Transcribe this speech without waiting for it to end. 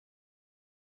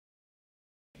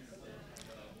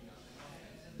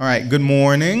All right, good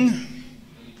morning.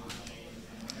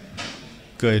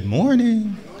 Good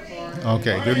morning.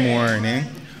 Okay, good morning.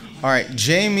 All right,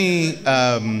 Jamie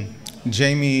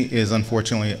is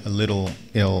unfortunately a little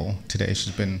ill today.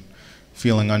 She's been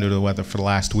feeling under the weather for the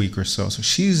last week or so, so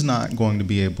she's not going to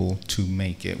be able to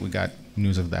make it. We got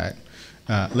news of that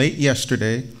late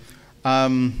yesterday.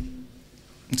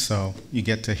 So you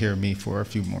get to hear me for a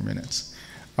few more minutes.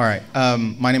 All right,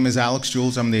 my name is Alex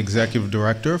Jules. I'm the Executive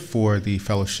Director for the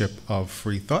Fellowship of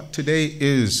Freethought. Today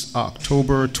is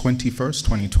October 21st,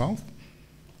 2012.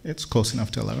 It's close enough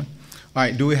to 11. All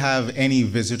right, do we have any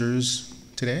visitors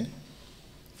today?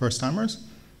 First-timers?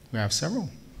 We have several.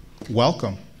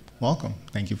 Welcome, welcome.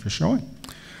 Thank you for showing.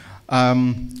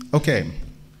 Okay,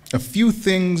 a few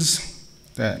things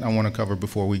that I want to cover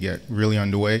before we get really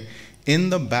underway. In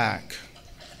the back,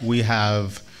 we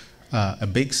have a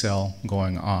bake sale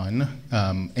going on,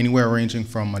 anywhere ranging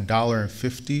from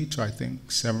 $1.50 to I think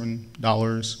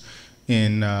 $7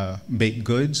 in baked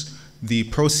goods. The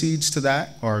proceeds to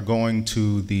that are going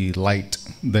to the Light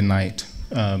the Night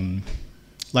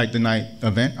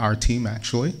event, our team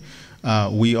actually.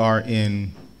 We are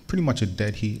in pretty much a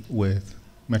dead heat with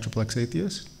Metroplex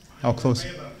Atheist. How close?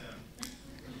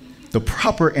 The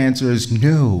proper answer is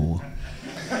no.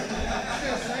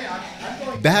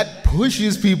 That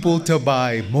pushes people to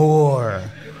buy more.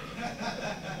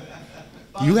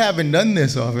 You haven't done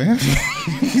this often. We do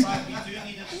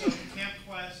need it. So Camp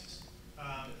Quest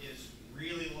is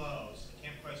really low. So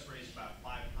Camp Quest raised about $500.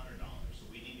 So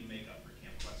we need to make up for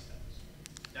Camp Quest status.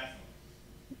 Definitely.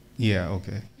 Yeah,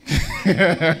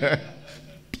 okay.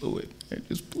 Blew it. I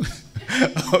just blew it.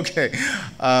 Okay.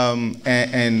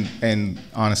 And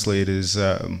honestly, it is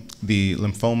the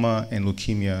Lymphoma and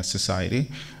Leukemia Society.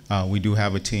 We do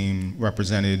have a team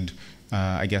represented,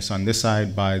 I guess, on this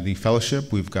side by the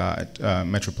Fellowship. We've got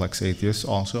Metroplex Atheists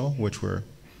also, which we're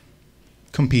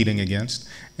competing against.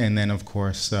 And then, of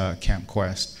course, Camp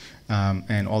Quest.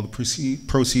 And all the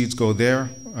proceeds go there.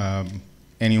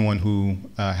 Anyone who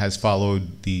has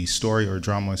followed the story or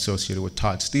drama associated with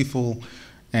Todd Stiefel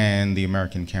and the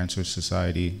American Cancer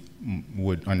Society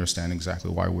would understand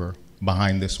exactly why we're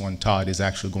behind this one. Todd is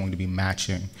actually going to be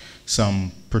matching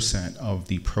some % of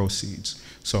the proceeds.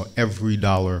 So every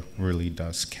dollar really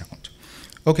does count.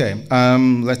 Okay,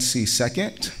 let's see.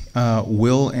 Second,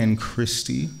 Will and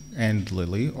Christy and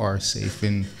Lily are safe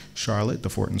in Charlotte. The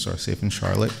Fortons are safe in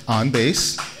Charlotte on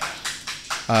base.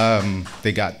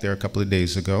 They got there a couple of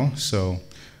days ago. So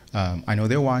I know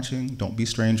they're watching. Don't be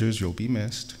strangers. You'll be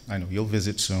missed. I know you'll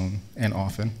visit soon and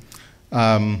often.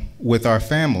 With our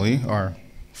family, our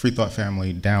Freethought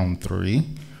family down 3,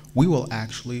 we will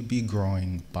actually be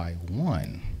growing by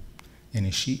 1. And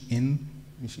is she in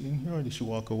here or did she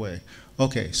walk away?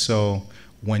 Okay, so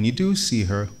when you do see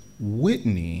her,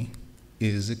 Whitney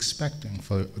is expecting,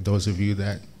 for those of you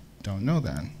that don't know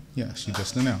that. Yeah, she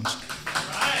just announced.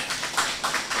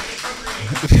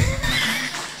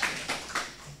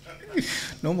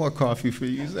 No more coffee for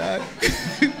you, Zach.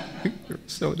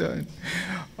 So done.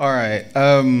 All right,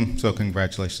 so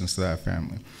congratulations to that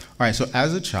family. All right, so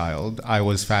as a child, I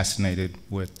was fascinated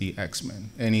with the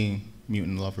X-Men. Any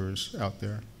mutant lovers out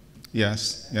there?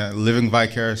 Yes, yeah, living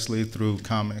vicariously through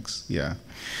comics, yeah.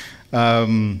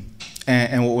 And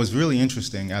what was really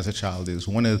interesting as a child is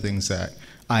one of the things that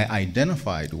I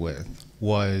identified with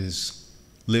was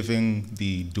living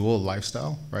the dual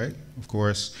lifestyle, right? Of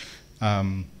course,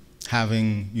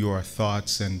 having your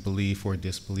thoughts and belief or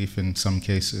disbelief in some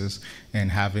cases, and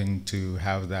having to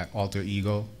have that alter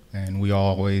ego. And we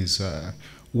always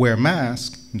wear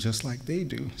masks just like they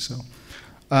do. So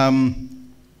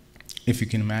if you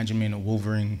can imagine me in a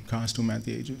Wolverine costume at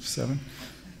the age of 7.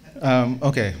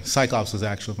 Okay, Cyclops was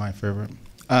actually my favorite.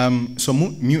 So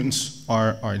mutants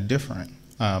are different.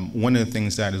 One of the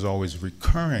things that is always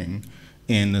recurring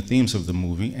in the themes of the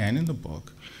movie and in the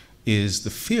book is the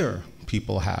fear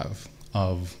people have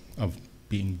of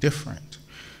being different.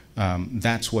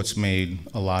 That's what's made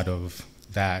a lot of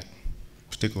that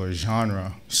particular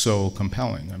genre so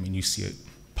compelling. I mean, you see it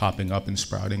popping up and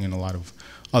sprouting in a lot of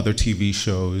other TV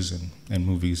shows and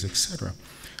movies, etc.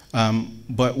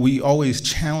 But we always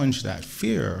challenge that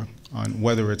fear on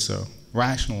whether it's a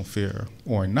rational fear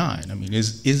or not. I mean,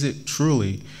 is it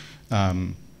truly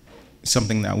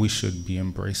something that we should be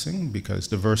embracing? Because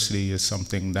diversity is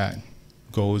something that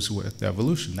goes with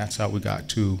evolution. That's how we got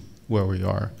to where we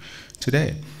are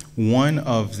today. One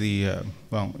of the,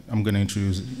 well, I'm going to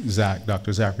introduce Zach,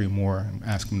 Dr. Zachary Moore, and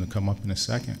ask him to come up in a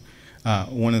second.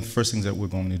 One of the first things that we're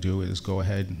going to do is go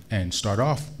ahead and start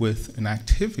off with an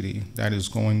activity that is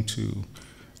going to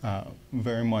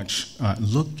very much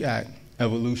look at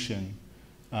evolution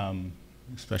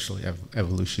especially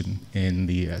evolution in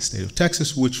the state of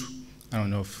Texas, which I don't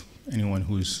know if anyone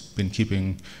who's been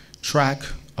keeping track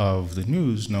of the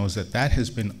news knows that that has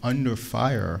been under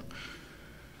fire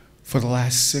for the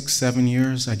last 6, 7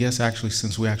 years, I guess actually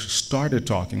since we actually started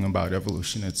talking about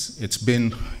evolution. It's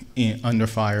been under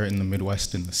fire in the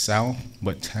Midwest and the South,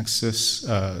 but Texas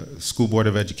School Board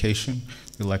of Education,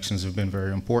 the elections have been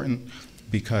very important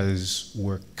because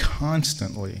we're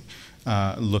constantly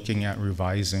looking at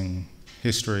revising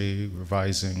history,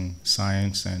 revising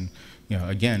science, and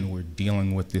again, we're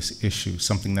dealing with this issue,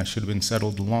 something that should have been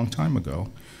settled a long time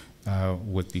ago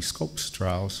with the Scopes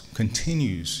trials,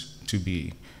 continues to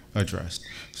be addressed.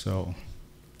 So,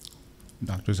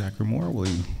 Dr. Zachary Moore, will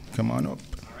you come on up?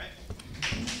 All right.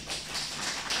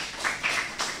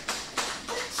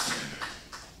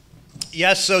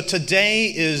 Yes, so today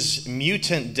is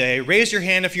Mutant Day. Raise your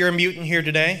hand if you're a mutant here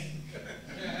today.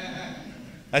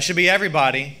 That should be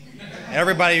everybody.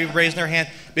 Everybody raising their hand,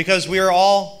 because we are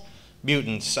all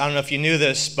mutants. I don't know if you knew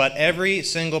this, but every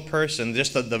single person,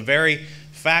 just the very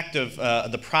fact of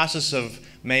the process of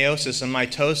meiosis and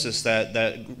mitosis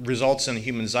that results in a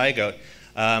human zygote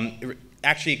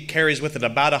actually carries with it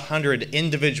about 100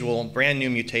 individual brand new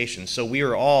mutations. So we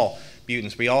are all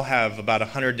mutants. We all have about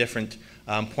 100 different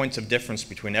points of difference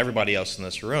between everybody else in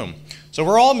this room. So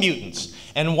we're all mutants.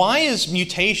 And why is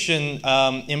mutation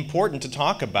important to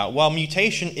talk about? Well,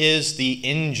 mutation is the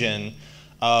engine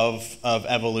of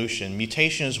evolution.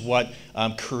 Mutation is what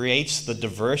creates the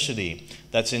diversity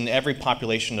that's in every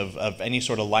population of any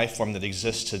sort of life form that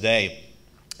exists today.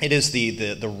 It is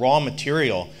the raw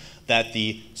material that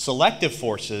the selective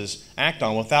forces act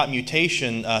on. Without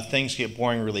mutation, things get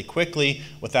boring really quickly.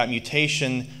 Without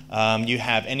mutation, you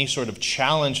have any sort of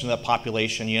challenge in that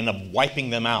population, you end up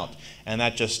wiping them out. And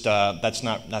that just, that's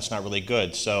not really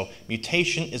good. So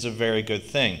mutation is a very good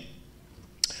thing.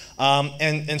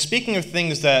 And speaking of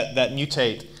things that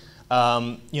mutate,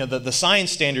 the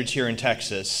science standards here in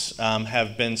Texas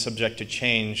have been subject to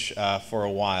change for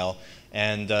a while.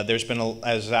 And there's been,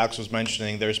 as Alex was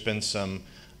mentioning, there's been some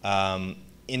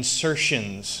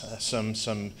insertions, some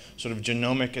sort of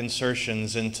genomic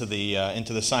insertions into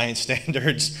the science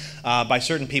standards by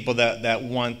certain people that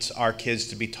want our kids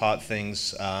to be taught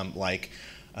things like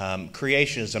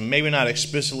creationism, maybe not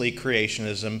explicitly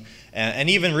creationism, and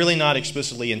even really not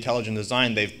explicitly intelligent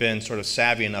design. They've been sort of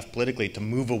savvy enough politically to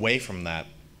move away from that.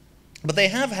 But they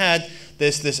have had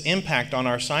this impact on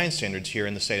our science standards here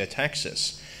in the state of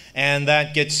Texas. And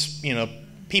that gets,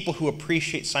 people who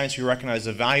appreciate science, who recognize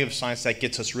the value of science, that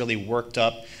gets us really worked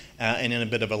up and in a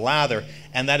bit of a lather.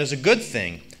 And that is a good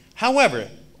thing. However,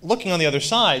 looking on the other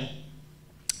side,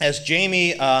 as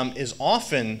Jamie is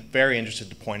often very interested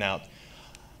to point out,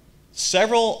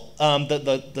 several,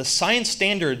 the science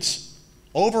standards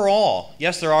overall,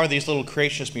 yes, there are these little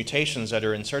creationist mutations that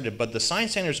are inserted, but the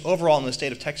science standards overall in the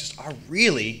state of Texas are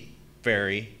really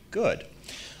very good.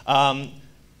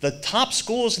 The top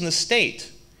schools in the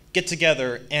state get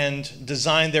together and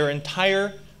design their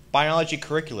entire biology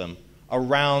curriculum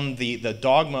around the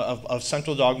dogma of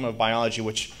central dogma of biology,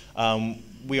 which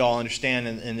we all understand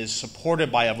and is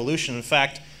supported by evolution. In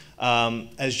fact,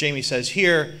 as Jamie says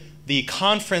here, the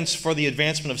Conference for the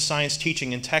Advancement of Science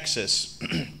Teaching in Texas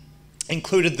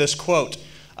included this quote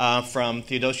from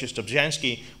Theodosius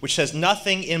Dobzhansky, which says,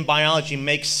 "Nothing in biology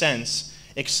makes sense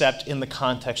except in the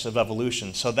context of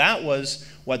evolution." So that was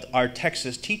what our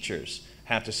Texas teachers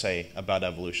have to say about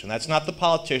evolution. That's not the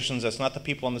politicians, that's not the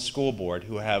people on the school board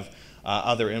who have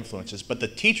other influences, but the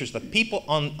teachers, the people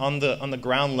on the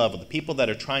ground level, the people that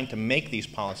are trying to make these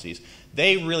policies,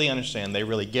 they really understand, they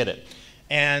really get it.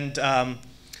 And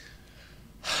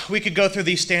we could go through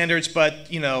these standards, but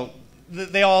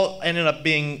they all ended up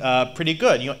being pretty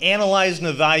good. Analyze and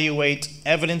evaluate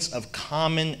evidence of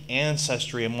common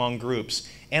ancestry among groups.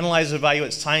 Analyze and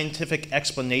evaluate scientific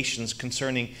explanations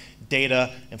concerning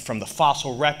data and from the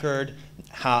fossil record,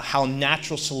 how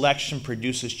natural selection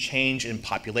produces change in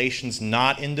populations,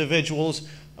 not individuals,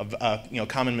 of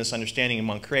common misunderstanding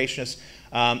among creationists.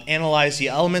 Analyze the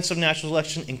elements of natural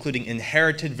selection, including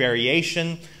inherited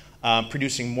variation,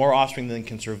 producing more offspring than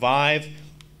can survive,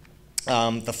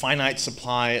 the finite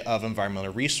supply of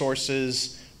environmental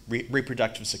resources,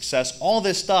 reproductive success, all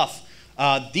this stuff.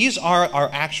 These are our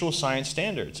actual science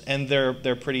standards, and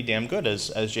they're pretty damn good,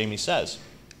 as Jamie says.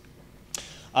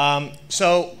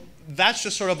 So that's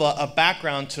just sort of a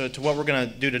background to what we're going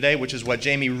to do today, which is what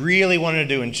Jamie really wanted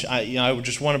to do. And I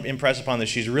just want to impress upon this.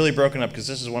 She's really broken up because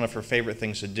this is one of her favorite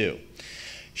things to do.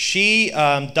 She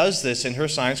does this in her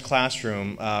science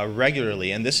classroom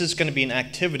regularly, and this is going to be an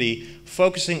activity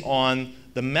focusing on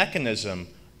the mechanism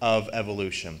of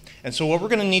evolution. And so what we're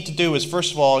going to need to do is,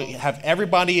 first of all, have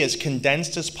everybody as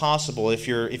condensed as possible. If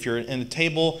you're in a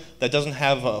table that doesn't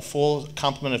have a full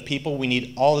complement of people, we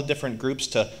need all the different groups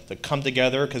to come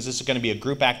together, because this is going to be a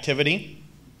group activity.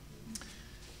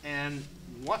 And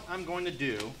what I'm going to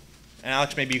do, and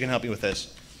Alex, maybe you can help me with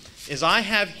this, is I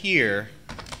have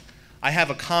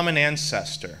a common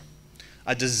ancestor,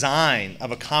 a design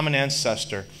of a common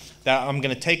ancestor that I'm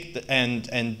going to take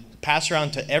and pass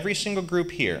around to every single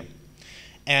group here.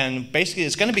 And basically,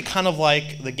 it's going to be kind of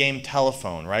like the game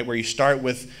telephone, right? Where you start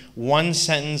with one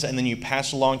sentence and then you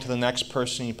pass along to the next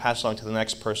person, you pass along to the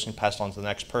next person, you pass along to the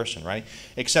next person, right?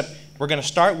 Except we're going to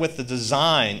start with the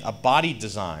design, a body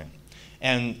design.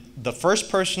 And the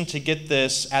first person to get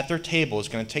this at their table is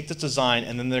going to take this design,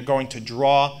 and then they're going to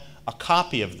draw a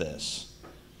copy of this.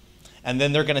 And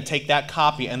then they're going to take that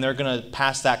copy and they're going to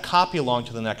pass that copy along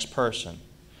to the next person.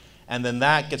 And then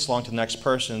that gets along to the next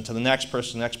person, to the next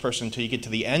person, until you get to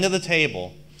the end of the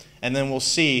table. And then we'll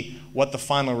see what the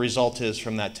final result is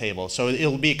from that table. So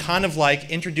it'll be kind of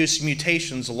like introducing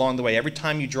mutations along the way. Every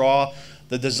time you draw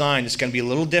the design, it's going to be a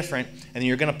little different. And then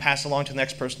you're going to pass along to the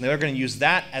next person. They're going to use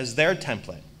that as their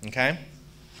template. Okay?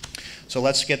 So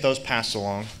let's get those passed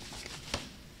along.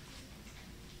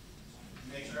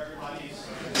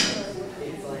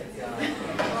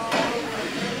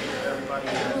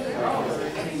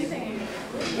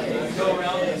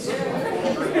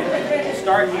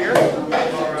 Start here.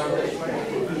 Start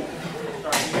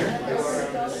here.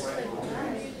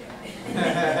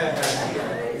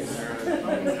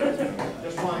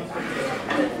 Just one.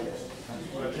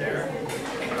 Right there.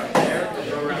 Right there.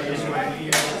 Go around this way.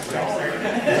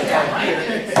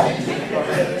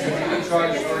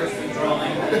 Charge first and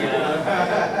drawing. You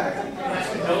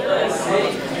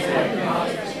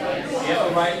have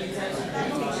the right utensil to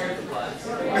share the class.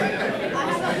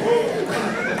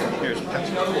 Here's a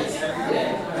pencil.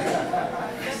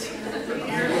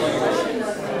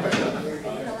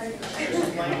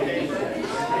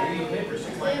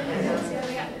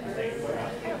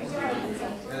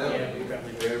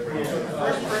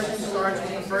 First person starts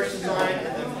with the first design and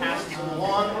then passes it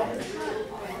along.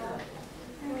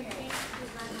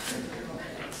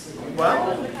 Well,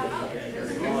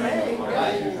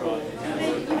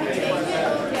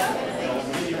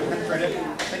 I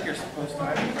think you're supposed to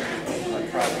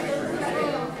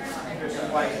There's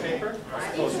some white paper.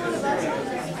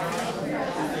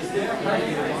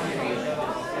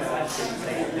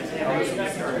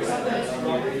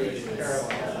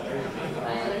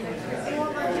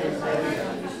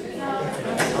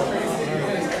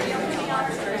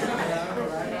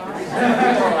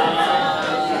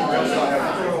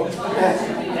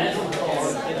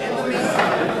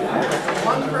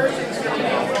 One person is going to be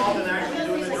involved in actually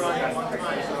doing the drawing at one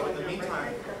time. So in the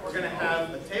meantime, we're going to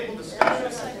have a table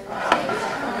discussion.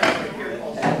 Here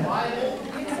called survival.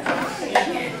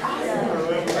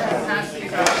 Pass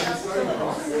these out.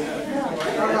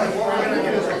 What we're going to do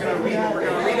is we're going to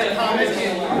read the comments,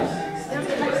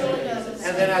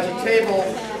 and then as a table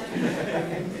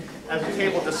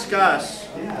discuss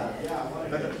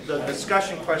the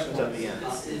discussion questions at the end.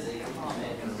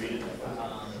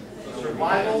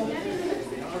 Survival.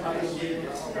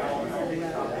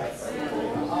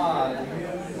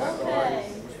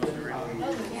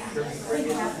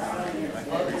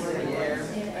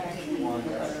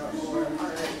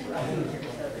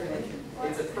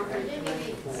 It's a perfect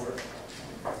for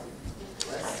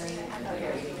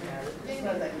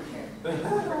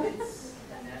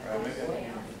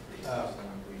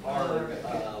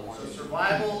so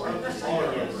survival of the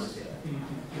smartest.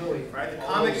 Right, the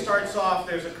comic starts off,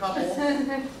 there's a couple,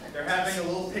 they're having a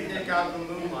little picnic out in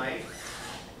the moonlight.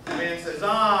 The man says,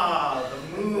 ah, the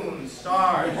moon,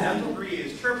 stars, gentle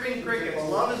breeze, chirping crickets,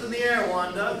 love is in the air,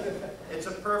 Wanda. It's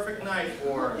a perfect night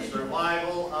for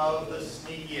survival of the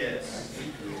sneakiest.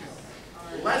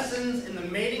 Lessons in the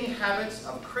mating habits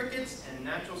of crickets and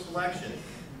natural selection.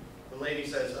 The lady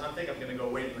says, I think I'm going to go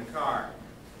wait in the car.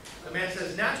 The man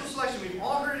says, natural selection, we've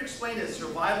all heard it explained as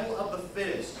survival of the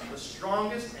fittest, the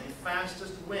strongest and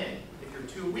fastest win. If you're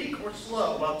too weak or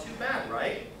slow, well, too bad,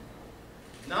 right?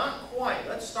 Not quite.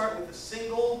 Let's start with a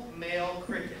single male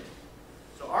cricket.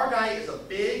 So our guy is a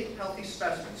big, healthy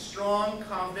specimen, strong,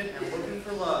 confident, and looking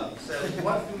for love. He says,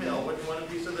 what female wouldn't want a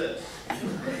piece of this?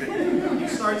 He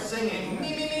starts singing,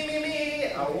 me, me, me, me,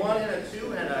 me, a one and a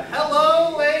two and a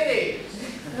hello, ladies.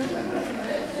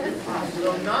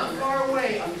 So not far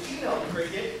away, a female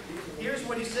cricket hears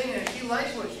what he's singing and she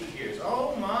likes what she hears.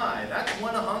 Oh my, that's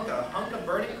one a hunk of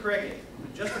burning cricket.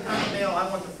 Just the kind of male I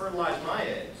want to fertilize my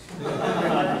eggs.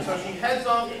 So she heads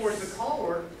off towards the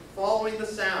caller, following the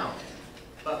sound.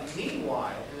 But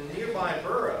meanwhile, in a nearby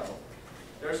burrow,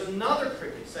 there's another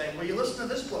cricket saying, well, you listen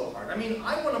to this blowhard. I mean,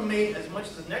 I want to mate as much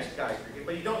as the next guy cricket,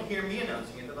 but you don't hear me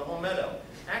announcing it to the whole meadow.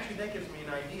 Actually, that gives me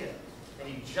an idea. And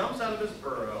he jumps out of his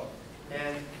burrow,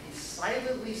 and he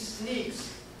silently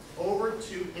sneaks over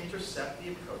to intercept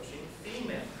the approaching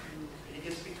female. He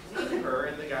gets between her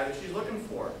and the guy that she's looking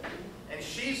for. And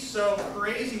she's so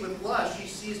crazy with lust, she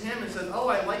sees him and says, oh,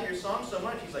 I like your song so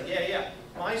much. He's like, yeah,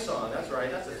 my song, that's right,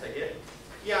 that's a ticket.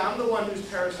 Yeah, I'm the one who's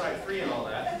parasite-free and all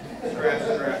that. Scratch,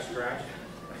 scratch, scratch.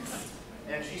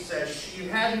 And she says, you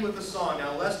had me with the song,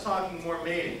 now less talking, more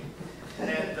mating.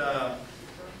 And the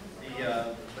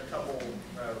couple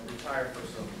retired for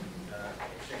some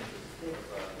exchanges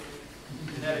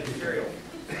of genetic material.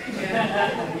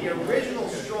 And the original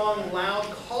strong, loud,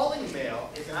 calling male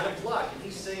is out of luck, and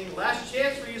he's singing, last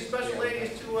chance for you special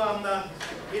ladies to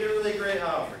meet a really great,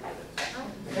 oh, forget it.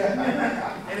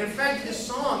 And in fact, his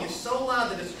song is so loud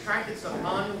that it's attracted some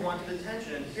unwanted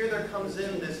attention, and here there comes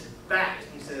in this bat.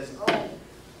 He says, oh,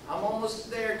 I'm almost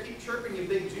there, keep chirping, you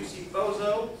big juicy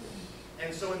bozo.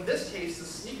 And so in this case, the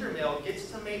sneaker male gets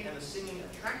to mate, and the singing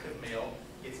attractive male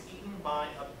gets eaten by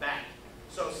a bat.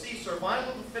 So see,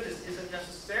 survival of the fittest isn't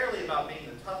necessarily about being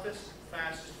the toughest,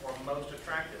 fastest, or most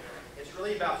attractive. It's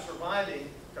really about surviving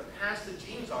to pass the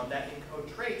genes on that encode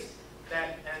traits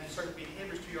that and certain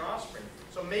behaviors to your offspring.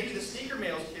 So maybe the sneaker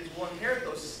male's kids will inherit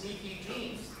those sneaky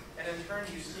genes and in turn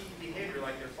use sneaky behavior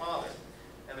like their father.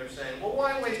 And they're saying, well,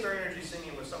 why waste our energy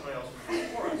singing with someone else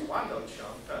before us? Why no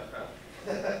chump?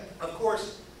 Of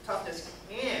course, toughness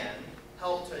can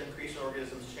help to increase an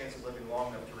organism's chance of living long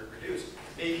enough to reproduce,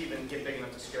 maybe even get big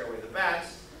enough to scare away the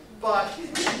bats. But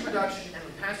reproduction and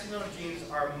the passing on of genes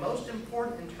are most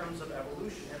important in terms of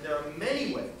evolution, and there are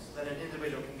many ways that an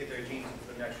individual can get their genes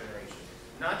into the next generation,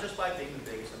 not just by being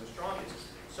the biggest and the strongest.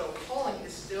 So calling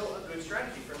is still a good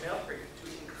strategy for male cricket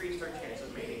to increase their chance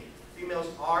of mating. Females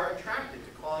are attracted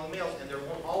to calling males, and there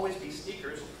won't always be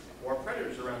sneakers or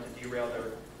predators around to derail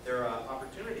their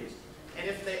opportunities. And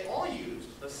if they all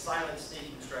used the silent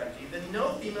sneaking strategy, then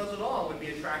no females at all would be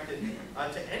attracted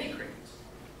to any crickets.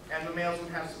 And the males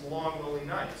would have some long, lonely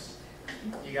nights.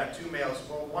 You got two males,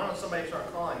 well, why don't somebody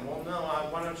start calling? Well, no,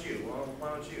 why don't you? Well, why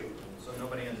don't you? So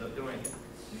nobody ends up doing it.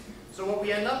 So what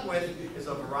we end up with is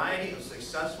a variety of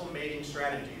successful mating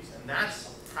strategies. And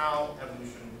that's how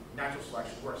evolution, natural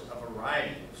selection works, a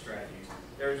variety of strategies.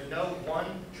 There is no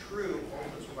one true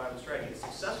ultimate survival strategy. A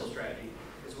successful strategy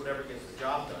is whatever gets the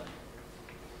job done.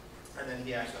 And then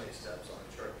he accidentally steps on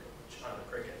a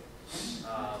cricket.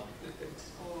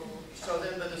 So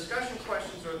then the discussion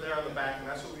questions are there on the back, and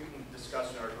that's what we can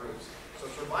discuss in our groups. So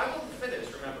survival of the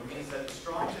fittest, remember, means that the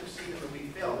strong succeed and the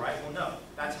weak fail, right? Well, no.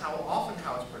 That's often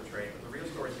how it's portrayed, but the real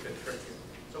story is a bit trickier.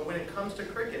 So when it comes to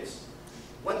crickets,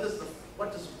 what do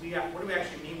we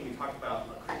actually mean when we talk about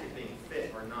a cricket being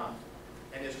fit or not?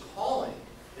 And is calling,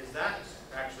 is that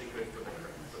actually good for the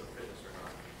fittest or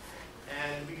not?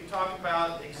 And we can talk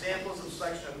about examples of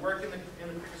selection at work in the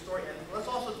cricket story, and let's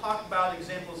also talk about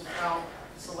examples of how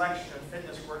selection and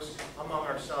fitness works among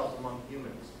ourselves, among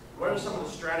humans. What are some of the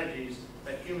strategies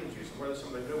that humans use, and what are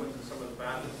some of the good ones and some of the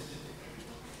bad ones?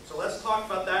 So let's talk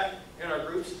about that in our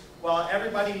groups, while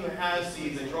everybody who has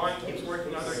the drawing keeps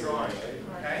working on their drawing,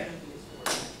 okay?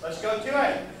 Let's go to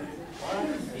it.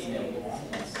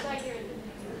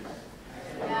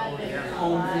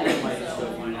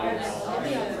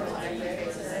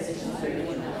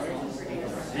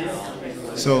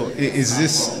 So is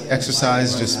this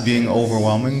exercise just being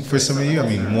overwhelming for some of you? I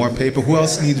mean, more paper. Who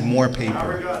else needs more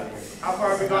paper? How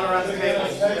far have we gone around the table?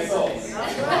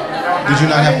 Did you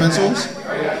not have pencils?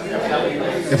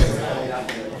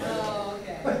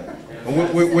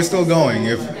 We're still going.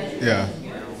 Yeah.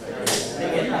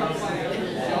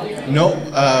 No.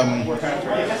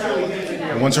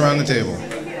 Once around the table.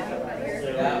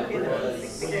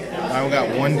 I got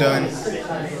one done.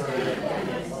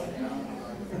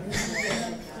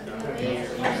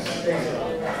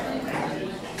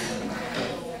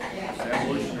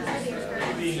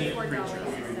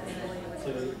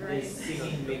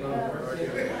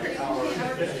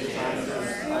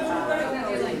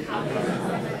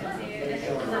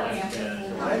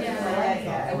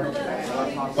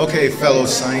 Okay, fellow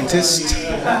scientists,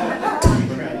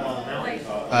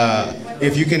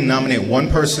 if you can nominate one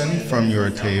person from your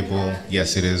table,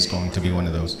 yes, it is going to be one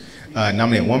of those.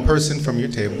 Nominate one person from your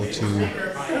table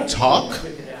to talk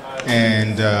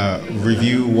and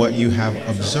review what you have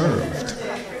observed.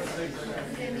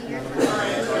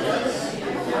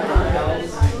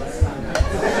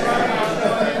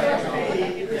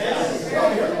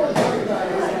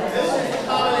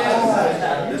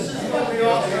 This is what we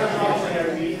all started off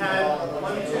with. We had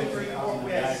 1, 2,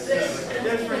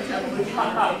 evolution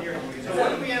over here. So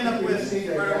what do we end up with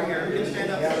right over here? We can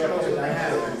stand up and show us what I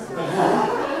have.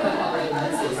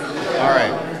 All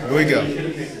right, here we go. All right,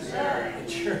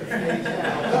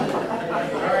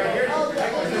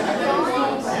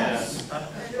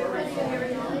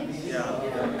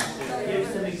 here's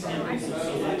some examples of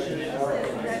selection.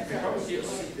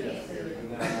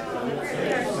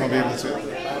 I'll be able to.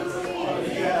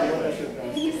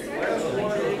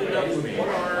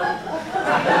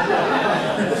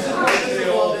 this is what this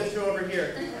evolved into over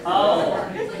here.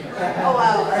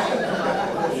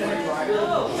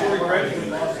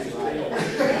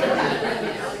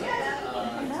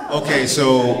 Okay,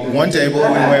 so one table we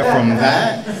went from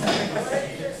that.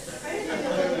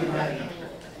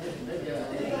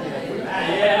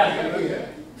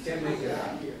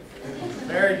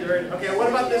 Very. Okay, what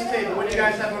about this table? What do you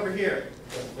guys have over here?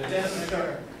 Dennis and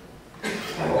Shutter.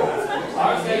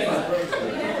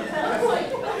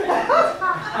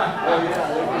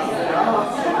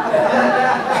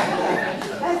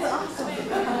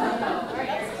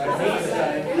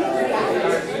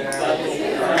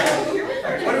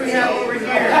 What do we have over here?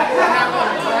 What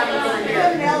happened over here?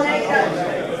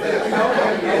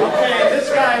 Okay, this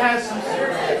guy has some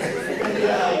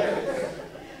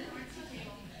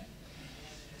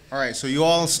All right, so you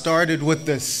all started with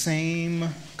the same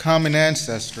common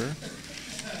ancestor,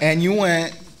 and you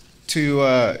went to,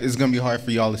 it's going to be hard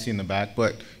for y'all to see in the back,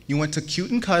 but you went to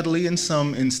cute and cuddly in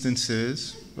some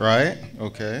instances, right?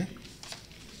 Okay.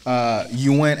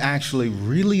 You went actually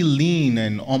really lean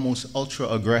and almost ultra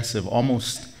aggressive,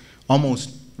 almost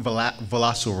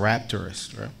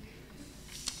velociraptorist, right?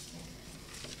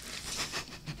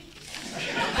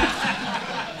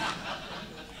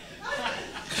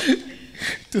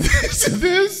 to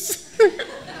this,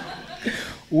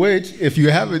 which, if you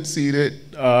haven't seen it,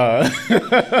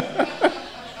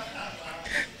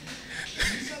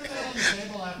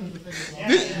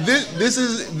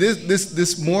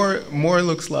 this more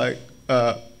looks like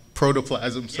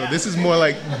protoplasm. So this is more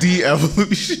like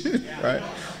de-evolution, right?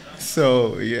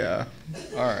 So yeah,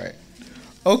 all right,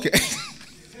 okay.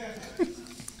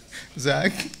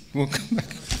 Zach, we'll come back.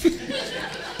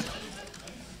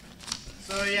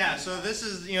 So yeah, so this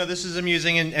is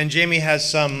amusing, and Jamie has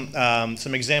some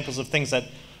examples of things that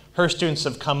her students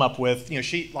have come up with.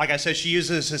 She, like I said, she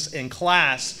uses this in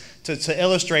class to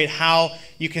illustrate how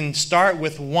you can start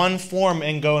with one form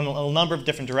and go in a number of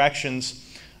different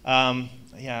directions.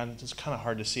 Yeah, it's kind of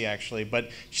hard to see actually,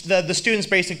 but the students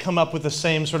basically come up with the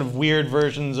same sort of weird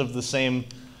versions of the same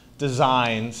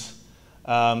designs.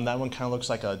 That one kind of looks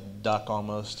like a duck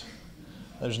almost.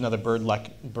 There's another bird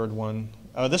one.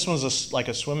 Oh, this one's like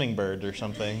a swimming bird or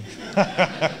something.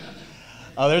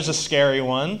 Oh, there's a scary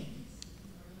one.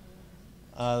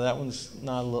 That one's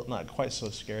not quite so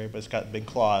scary, but it's got big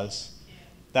claws.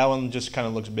 That one just kind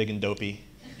of looks big and dopey.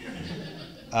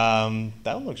 That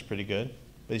one looks pretty good,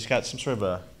 but he's got some sort of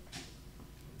a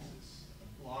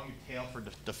long tail for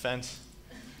defense,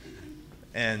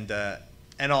 and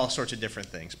all sorts of different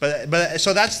things. But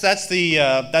so that's the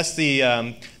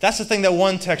thing that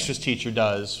one Texas teacher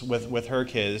does with her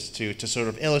kids to sort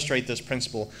of illustrate this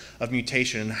principle of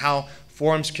mutation and how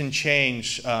forms can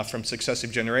change from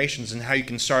successive generations, and how you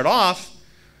can start off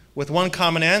with one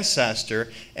common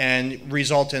ancestor and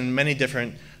result in many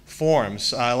different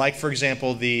forms. Like, for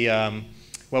example,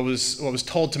 what was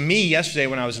told to me yesterday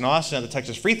when I was in Austin at the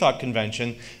Texas Freethought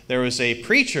Convention. There was a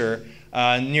preacher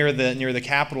near the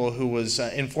Capitol who was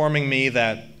informing me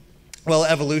that, well,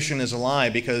 evolution is a lie,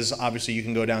 because obviously you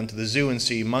can go down to the zoo and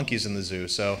see monkeys in the zoo.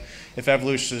 So if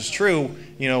evolution is true,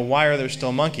 why are there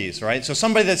still monkeys, right? So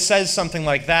somebody that says something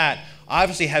like that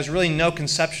obviously has really no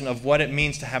conception of what it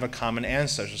means to have a common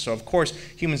ancestor. So of course,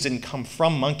 humans didn't come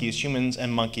from monkeys. Humans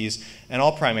and monkeys and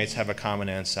all primates have a common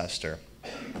ancestor.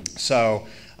 So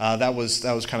that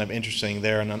was kind of interesting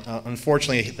there, and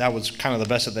unfortunately, that was kind of the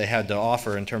best that they had to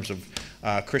offer in terms of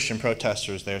Christian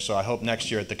protesters there. So I hope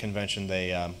next year at the convention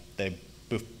they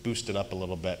boost it up a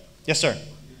little bit. Yes, sir. Did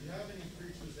you have any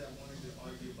preachers that wanted to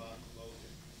argue about clothing?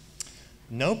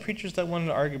 No preachers that wanted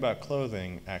to argue about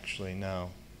clothing, actually.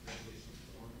 No.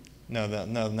 No,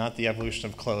 not the evolution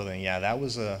of clothing. Yeah, that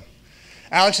was a.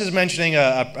 Alex is mentioning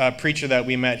a preacher that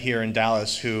we met here in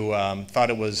Dallas who thought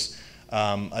it was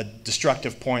a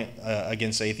destructive point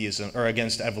against atheism or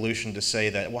against evolution to say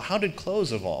that, well, how did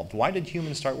clothes evolve? Why did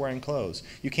humans start wearing clothes?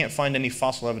 You can't find any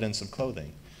fossil evidence of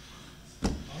clothing.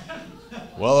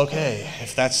 Well, okay,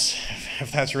 if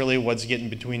that's really what's getting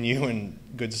between you and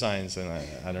good science, then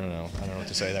I don't know. I don't know what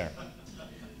to say there.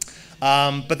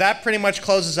 But that pretty much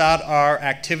closes out our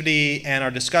activity and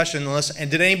our discussion.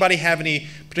 And did anybody have any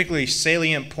particularly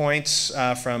salient points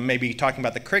from maybe talking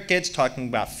about the crickets, talking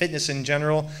about fitness in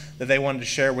general that they wanted to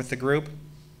share with the group?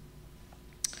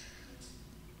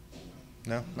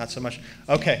 No, not so much.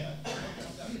 Okay.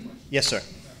 Yes, sir.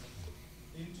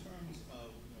 In terms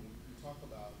of, we talk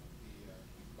about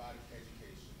the body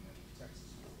education and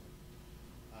Texas Too.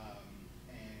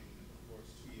 And of course,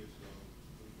 2 years ago,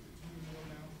 was it 2 years ago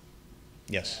now?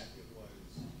 Yes. That it was,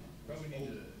 Probably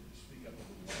need to speak up a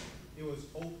little more. it was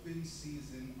open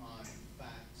season on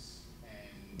facts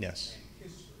and, Yes. and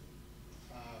history.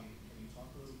 Can you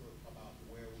talk a little bit about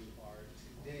where we are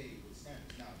today with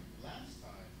standards? Now, last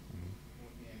time, and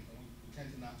we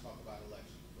tend to not talk about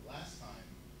elections, but last time,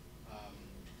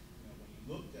 when you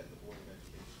looked at the Board of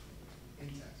Education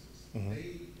in Texas,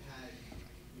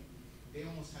 they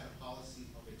almost had a policy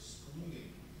of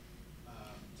excluding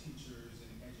teachers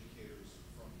and educators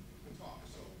from the talk.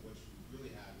 So what you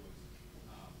really had was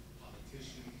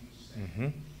politicians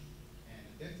and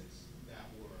dentists that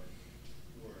were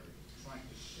trying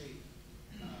to shape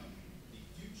the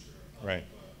future of, Right.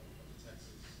 of the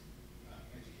Texas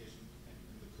education and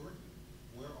the curriculum.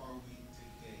 Where are we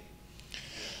today?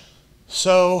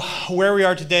 So where we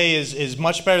are today is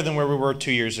much better than where we were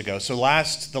 2 years ago. So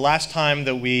the last time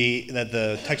that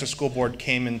the Texas School Board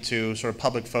came into sort of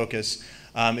public focus,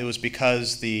 it was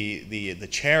because the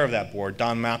chair of that board,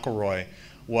 Don McElroy,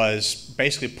 was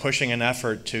basically pushing an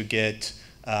effort to get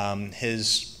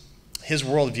his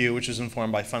worldview, which is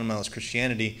informed by fundamentalist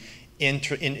Christianity,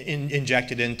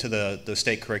 injected into the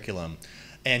state curriculum.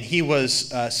 And he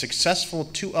was successful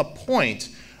to a point,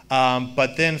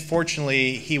 but then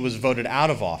fortunately he was voted out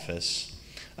of office.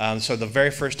 So the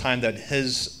very first time that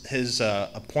his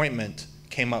appointment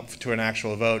came up to an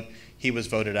actual vote, he was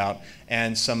voted out.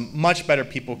 And some much better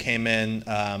people came in.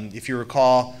 If you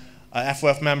recall,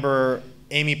 FOF member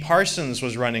Amy Parsons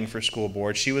was running for school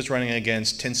board. She was running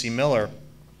against Tinsey Miller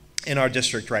in our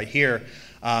district right here.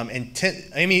 And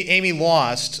Amy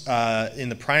lost in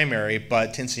the primary,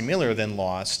 but Tinsey Miller then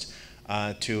lost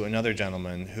to another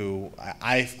gentleman who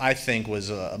I think was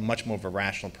a much more of a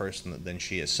rational person than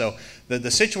she is. So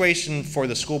the situation for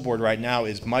the school board right now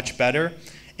is much better.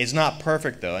 It's not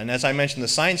perfect though, and as I mentioned, the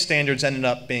science standards ended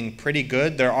up being pretty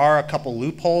good. There are a couple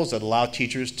loopholes that allow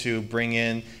teachers to bring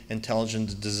in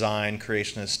intelligent design,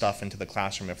 creationist stuff into the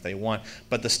classroom if they want,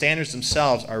 but the standards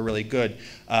themselves are really good.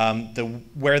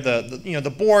 Where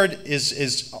the board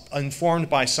is informed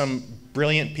by some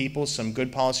brilliant people, some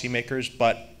good policymakers,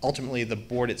 but ultimately the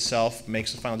board itself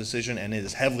makes the final decision, and it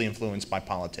is heavily influenced by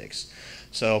politics.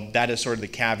 So that is sort of the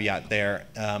caveat there.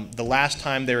 The last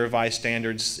time they revised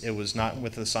standards, it was not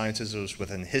with the sciences, it was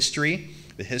within history,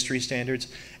 the history standards,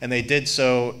 and they did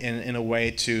so in a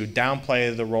way to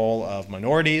downplay the role of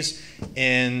minorities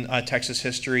in Texas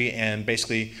history and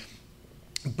basically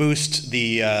boost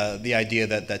the idea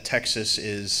that Texas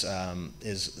is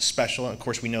special. And of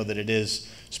course, we know that it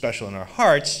is special in our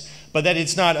hearts, but that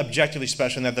it's not objectively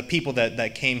special, and that the people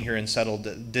that came here and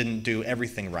settled didn't do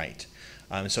everything right.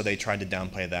 So they tried to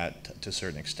downplay that to a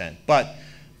certain extent. But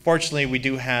fortunately, we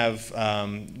do have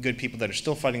good people that are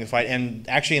still fighting the fight. And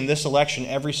actually, in this election,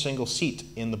 every single seat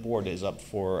in the board is up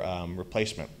for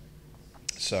replacement.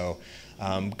 So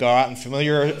go out and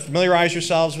familiarize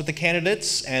yourselves with the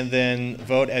candidates, and then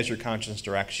vote as your conscience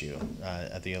directs you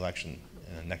at the election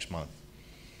next month.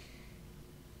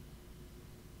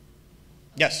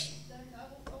 Yes?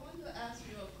 I want to ask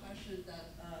you a question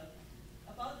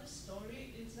about this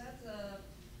story. Is that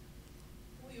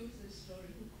who used this story?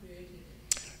 Who created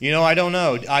it? You know, I don't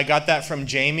know. I got that from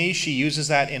Jamie. She uses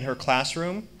that in her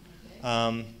classroom. Okay. I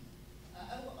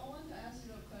want to ask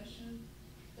you a question.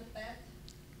 The bat,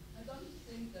 I don't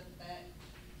think the bat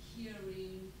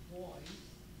hearing voice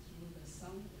through the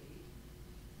sound wave.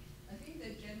 I think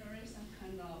they generate some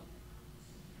kind of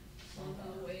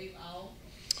sonar wave out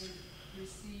and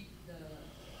receive the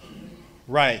wave.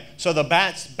 Right. So the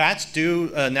bats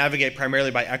do navigate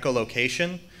primarily by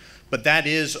echolocation, but that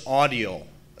is audio.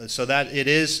 So that it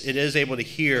is able to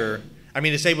hear. I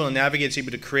mean, it's able to navigate. It's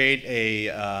able to create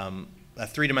a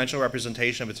three-dimensional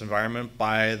representation of its environment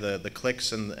by the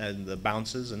clicks and the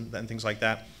bounces and things like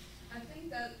that. I think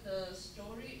that the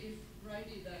story, if write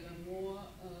it like a more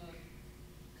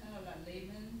kind of like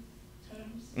layman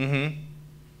terms, Mm-hmm.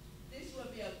 this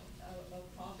will be a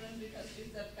problem, because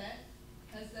if the bat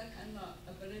has that kind of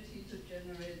ability to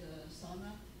generate the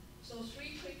sonar, so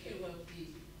 3 cricket will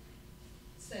be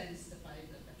sensed by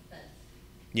the bat.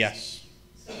 Yes.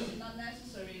 So it's not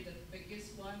necessarily the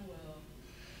biggest one will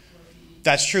be.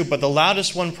 That's true, but the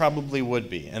loudest one probably would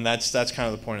be, and that's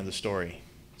kind of the point of the story.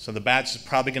 So the bat's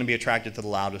probably going to be attracted to the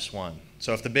loudest one.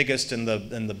 So if the biggest and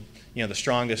the the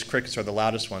strongest crickets are the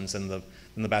loudest ones, then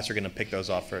the bats are going to pick those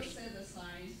off first. You say the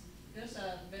size, there's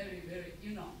a very, very,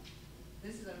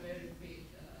 this is a very big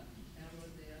error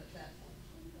there that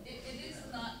it is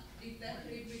not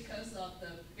exactly because of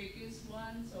the biggest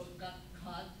one, so it got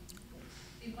caught.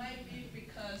 It might be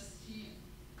because he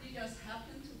just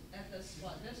happened to at the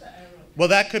spot. There's an error. Well,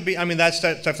 that could be. I mean, that's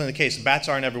definitely the case. Bats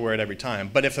aren't everywhere at every time.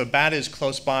 But if a bat is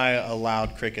close by a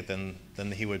loud cricket, then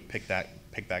he would pick that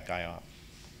guy off.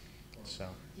 So,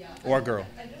 Yeah, or girl.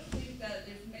 I just think that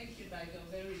it makes it like a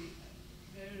very,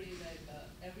 very like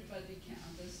everybody can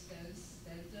understand.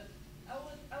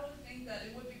 I would think that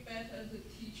it would be better to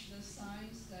teach the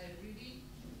science that really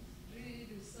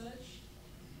research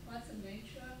what's the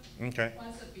nature, Okay.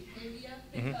 what's the behavior,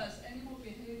 Mhm. because animal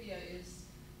behavior is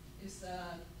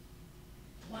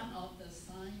one of the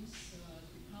science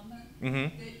department.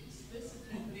 Mm-hmm. They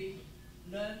specifically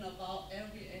learn about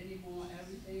every animal,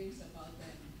 everything about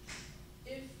them.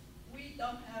 If we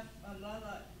don't have a lot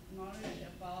of knowledge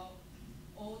about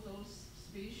all those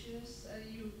species,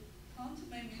 you come to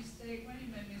make mistake. When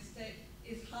you make mistake,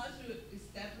 it's hard to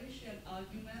establish an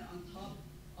argument on top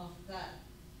of that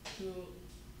to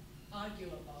argue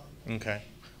about it. Okay.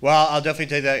 Well, I'll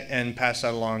definitely take that and pass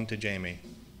that along to Jamie.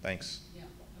 Thanks. Yeah,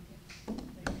 okay.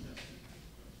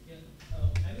 Yeah,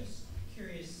 I was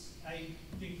curious, I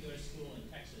did go to school in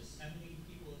Texas. How many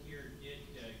people here did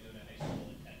go to high school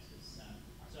in Texas?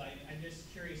 So I'm just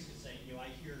curious because I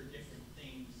hear different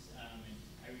things, and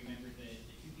I remember the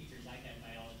two teachers I had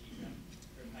biology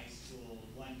from high school.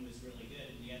 One was really good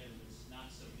and the other was not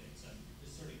so good. So I'm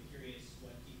just sort of curious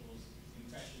what people's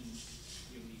impressions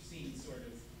we've seen sort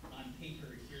of on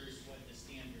paper. Here's what the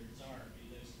standards are. Do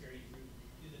those carry through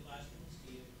the classrooms?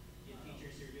 Do you get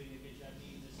teachers who are doing a good job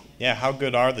meeting the standards? Yeah. How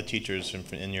good are the teachers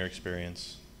in your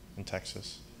experience in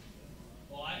Texas?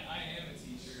 Well, I am a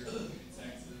teacher in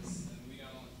Texas, and we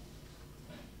don't.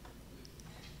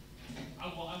 I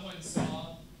went and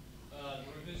saw the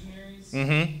revisionaries,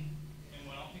 Mm-hmm. and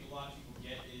what I don't think a lot of people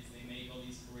get is they make all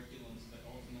these curriculums, but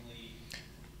ultimately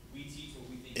we teach what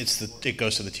we think. It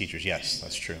goes to the teachers. Yes,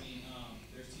 that's true. I mean,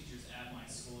 there's teachers at my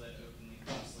school that openly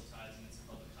proselytize, and it's a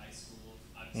public high school.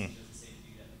 Obviously, it doesn't say to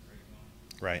do that in the curriculum.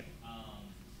 Right.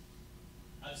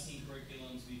 I've seen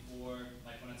curriculums before,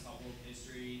 like when I taught world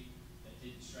history, that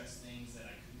didn't stress things that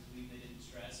I couldn't believe they didn't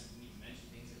stress, or didn't even mention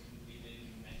things I couldn't believe they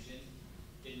didn't even mention.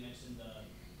 Didn't mention the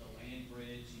land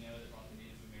bridge, that brought the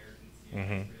Native Americans to the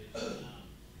Mhm. bridge.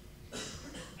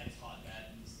 I taught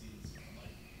that, and the students were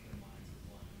like, their minds were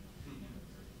blown, and they never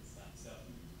heard of this stuff. So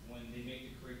when they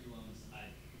make the curriculums, I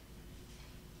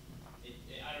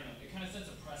don't know, it kind of sets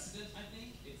a precedent, I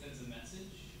think. It sends a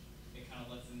message. It kind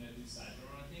of lets them know whose side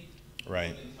they're on, I think.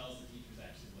 Right. More than tells the teachers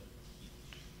actually what to teach.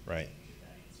 Right. If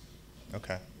that answers.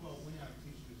 Okay. Well, when you have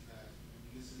teachers that,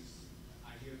 and this is,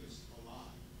 I hear this a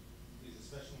lot, is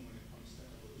especially when it comes to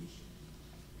evolution.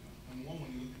 Number one,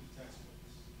 when you look at the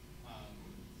textbooks,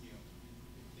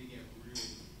 they get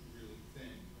really, really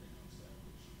thin when it comes to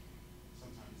evolution.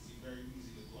 Sometimes it's very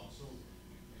easy to gloss over.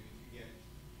 And if you get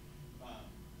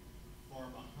far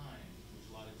behind, which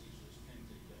a lot of teachers tend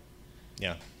to get,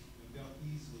 Yeah. they'll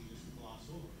easily just gloss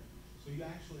over it. So you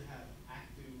actually have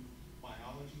active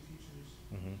biology teachers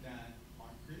Mhm. that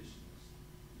are creationists,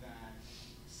 that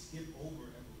skip over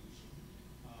evolution,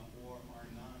 or are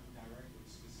not directed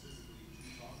specifically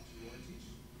to talk to or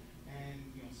teach you.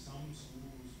 And some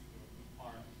schools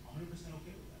are 100%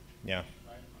 okay with that. Yeah.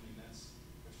 Right? I mean, that's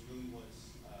really what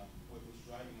was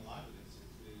driving a lot of this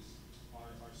is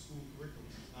our school curriculum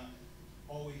is not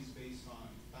always based on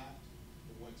fact,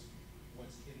 but what's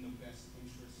in the best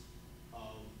interest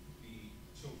of the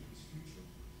children's future,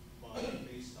 but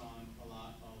based on a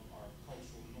lot of our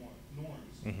cultural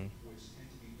norms, Mhm. which tend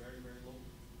to be very, very local,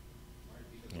 right?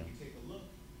 Because Yeah. when you take a look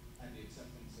at the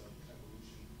acceptance of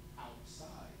evolution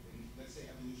outside, and let's say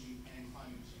evolution and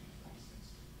climate change, for instance,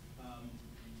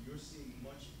 you're seeing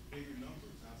much bigger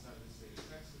numbers outside of the state of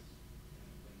Texas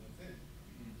than within.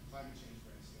 Climate change,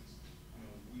 for instance,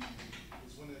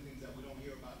 it's one of the things that we don't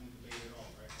hear about in the debate at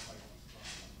all, right? Nobody wants to talk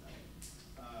about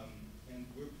that.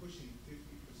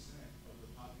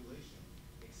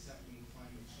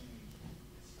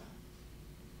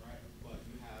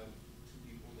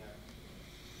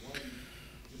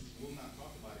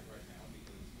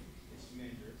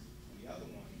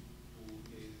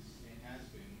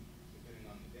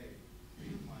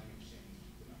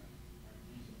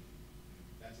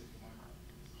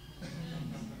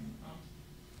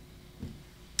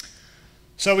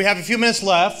 So we have a few minutes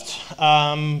left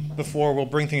before we'll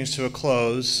bring things to a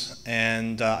close.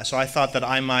 And so I thought that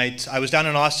I was down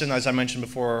in Austin, as I mentioned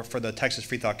before, for the Texas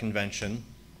Freethought Convention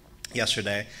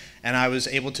yesterday. And I was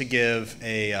able to give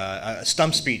a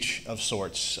stump speech of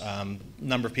sorts. A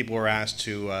number of people were asked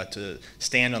to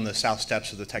stand on the south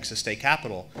steps of the Texas State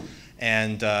Capitol.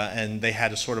 And they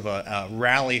had a sort of a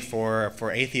rally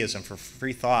for atheism, for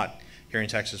free thought here in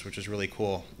Texas, which was really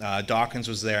cool. Dawkins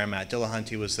was there, Matt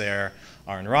Dillahunty was there,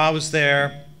 Aaron Ra was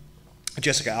there,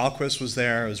 Jessica Alquist was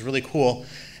there. It was really cool.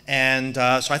 And so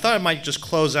I thought I might just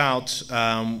close out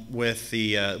with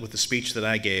the speech that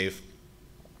I gave,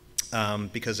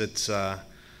 because it's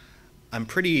I'm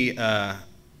pretty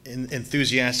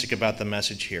enthusiastic about the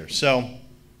message here. So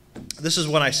this is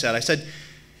what I said. I said,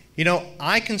 you know,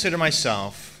 I consider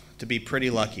myself to be pretty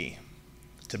lucky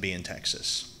to be in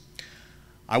Texas.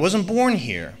 I wasn't born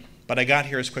here, but I got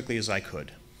here as quickly as I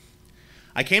could.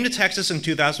 I came to Texas in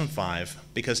 2005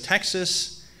 because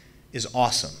Texas is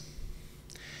awesome.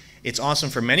 It's awesome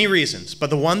for many reasons, but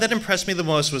the one that impressed me the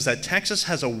most was that Texas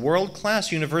has a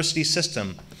world-class university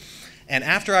system. And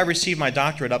after I received my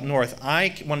doctorate up north,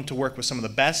 I wanted to work with some of the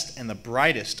best and the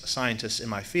brightest scientists in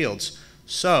my fields,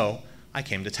 so I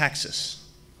came to Texas.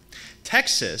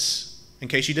 Texas, in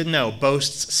case you didn't know,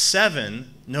 boasts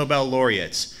 7 Nobel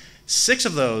laureates, 6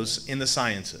 of those in the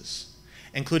sciences,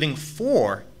 including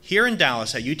 4 here in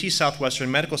Dallas at UT Southwestern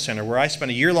Medical Center, where I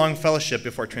spent a year-long fellowship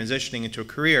before transitioning into a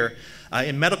career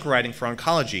in medical writing for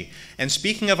oncology. And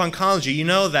speaking of oncology, you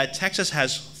know that Texas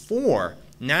has 4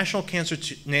 National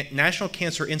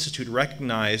Cancer Institute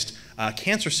recognized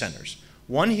cancer centers,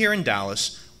 1 here in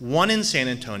Dallas, 1 in San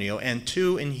Antonio, and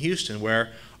 2 in Houston,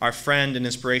 where our friend and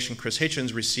inspiration Chris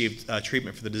Hitchens received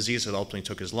treatment for the disease that ultimately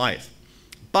took his life.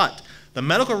 But the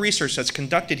medical research that's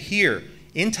conducted here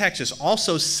in Texas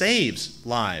also saves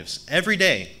lives every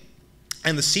day.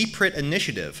 And the CPRIT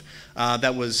initiative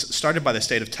that was started by the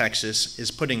state of Texas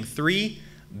is putting $3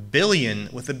 billion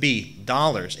with a B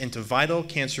dollars into vital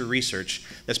cancer research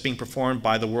that's being performed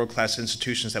by the world-class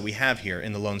institutions that we have here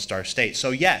in the Lone Star State.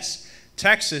 So yes,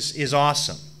 Texas is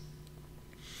awesome.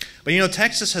 But you know,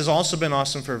 Texas has also been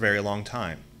awesome for a very long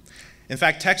time. In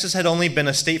fact, Texas had only been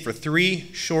a state for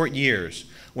 3 short years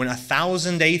when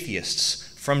 1,000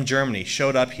 atheists from Germany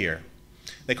showed up here.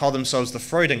 They called themselves the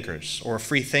Freudinkers, or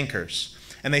free thinkers,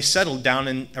 and they settled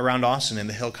down around Austin in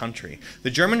the Hill Country. The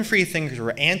German free thinkers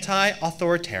were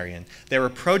anti-authoritarian, they were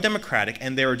pro-democratic,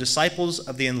 and they were disciples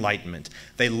of the Enlightenment.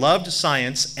 They loved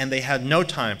science, and they had no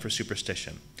time for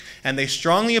superstition. And they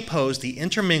strongly opposed the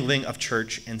intermingling of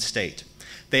church and state.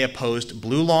 They opposed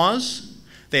blue laws,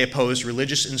 they opposed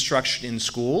religious instruction in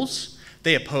schools,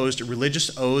 they opposed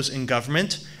religious oaths in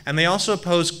government, and they also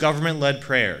opposed government-led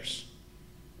prayers.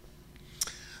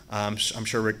 I'm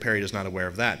sure Rick Perry is not aware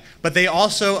of that. But they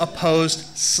also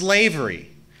opposed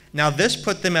slavery. Now, this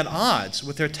put them at odds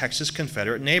with their Texas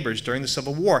Confederate neighbors during the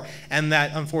Civil War, and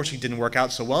that unfortunately didn't work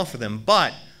out so well for them.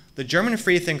 But the German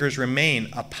freethinkers remain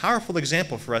a powerful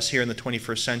example for us here in the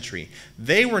 21st century.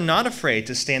 They were not afraid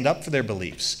to stand up for their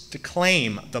beliefs, to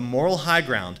claim the moral high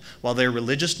ground, while their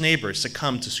religious neighbors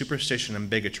succumbed to superstition and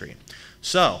bigotry.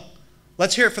 So,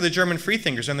 let's hear it for the German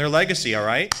freethinkers and their legacy, all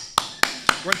right?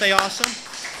 Weren't they awesome?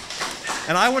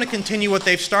 And I want to continue what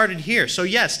they've started here. So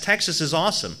yes, Texas is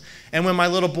awesome. And when my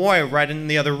little boy right in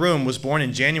the other room was born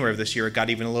in January of this year, it got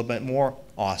even a little bit more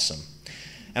awesome.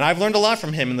 And I've learned a lot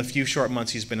from him in the few short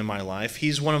months he's been in my life.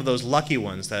 He's one of those lucky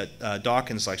ones that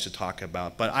Dawkins likes to talk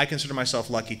about, but I consider myself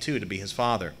lucky too to be his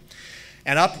father.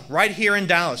 And up right here in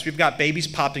Dallas, we've got babies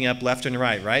popping up left and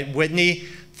right? Whitney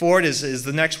Ford is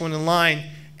the next one in line,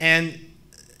 and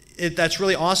that's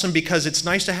really awesome because it's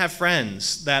nice to have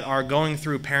friends that are going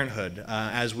through parenthood,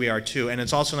 as we are too, and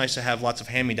it's also nice to have lots of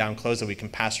hand-me-down clothes that we can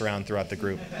pass around throughout the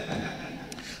group.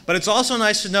 But it's also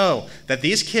nice to know that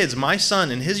these kids, my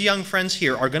son and his young friends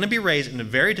here, are going to be raised in a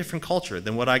very different culture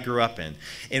than what I grew up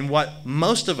in what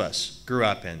most of us grew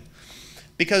up in.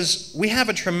 Because we have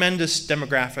a tremendous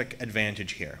demographic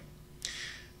advantage here.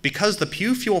 Because the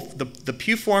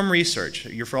Pew Forum research,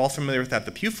 you're all familiar with that,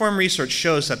 the Pew Forum research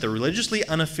shows that the religiously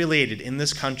unaffiliated in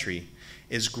this country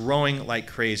is growing like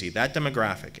crazy, that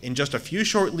demographic. In just a few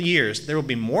short years, there will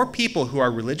be more people who are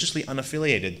religiously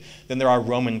unaffiliated than there are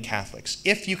Roman Catholics,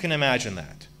 if you can imagine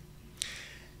that.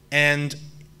 And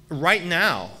right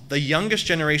now, the youngest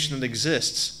generation that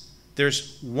exists,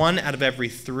 there's 1 out of every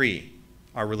 3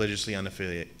 are religiously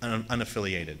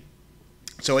unaffiliated.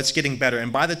 So it's getting better.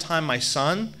 And by the time my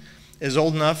son is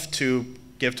old enough to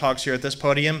give talks here at this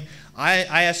podium,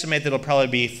 I estimate that it'll probably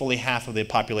be fully half of the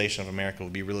population of America will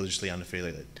be religiously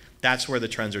unaffiliated. That's where the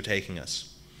trends are taking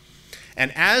us.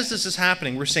 And as this is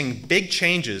happening, we're seeing big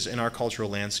changes in our cultural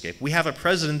landscape. We have a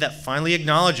president that finally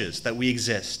acknowledges that we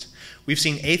exist. We've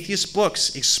seen atheist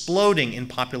books exploding in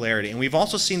popularity, and we've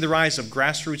also seen the rise of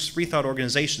grassroots freethought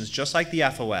organizations just like the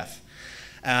FOF,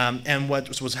 and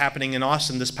what was happening in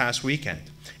Austin this past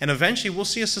weekend. And eventually we'll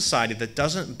see a society that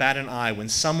doesn't bat an eye when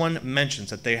someone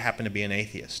mentions that they happen to be an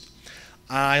atheist.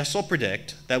 I also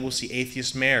predict that we'll see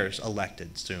atheist mayors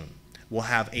elected soon. We'll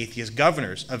have atheist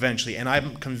governors eventually, and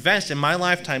I'm convinced in my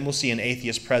lifetime we'll see an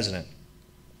atheist president.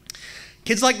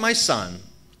 Kids like my son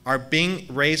are being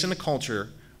raised in a culture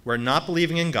where not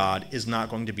believing in God is not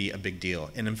going to be a big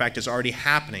deal. And in fact, it's already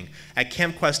happening. At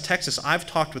Camp Quest, Texas, I've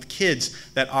talked with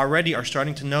kids that already are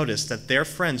starting to notice that their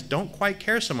friends don't quite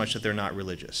care so much that they're not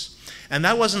religious. And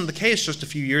that wasn't the case just a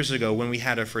few years ago when we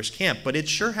had our first camp, but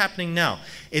it's sure happening now.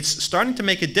 It's starting to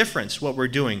make a difference, what we're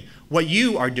doing. What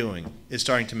you are doing is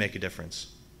starting to make a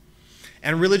difference.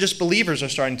 And religious believers are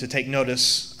starting to take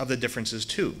notice of the differences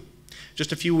too.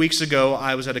 Just a few weeks ago,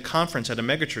 I was at a conference at a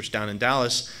megachurch down in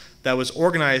Dallas that was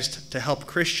organized to help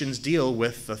Christians deal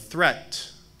with the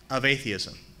threat of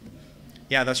atheism.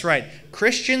 Yeah, that's right.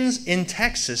 Christians in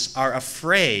Texas are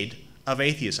afraid of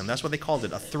atheism. That's what they called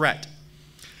it, a threat.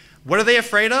 What are they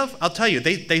afraid of? I'll tell you,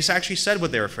 they actually said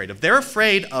what they're afraid of. They're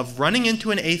afraid of running into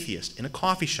an atheist in a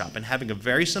coffee shop and having a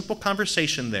very simple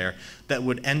conversation there that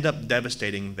would end up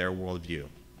devastating their worldview.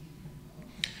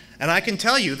 And I can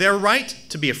tell you, they're right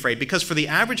to be afraid, because for the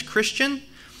average Christian,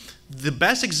 the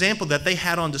best example that they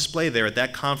had on display there at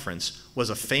that conference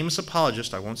was a famous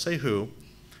apologist, I won't say who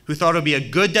thought it would be a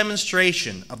good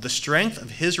demonstration of the strength of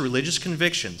his religious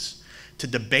convictions to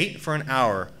debate for an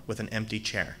hour with an empty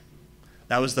chair.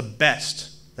 That was the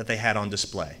best that they had on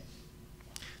display.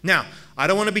 Now, I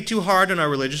don't want to be too hard on our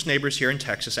religious neighbors here in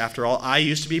Texas. After all, I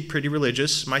used to be pretty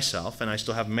religious myself, and I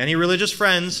still have many religious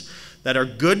friends that are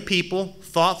good people,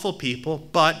 thoughtful people,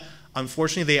 but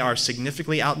unfortunately, they are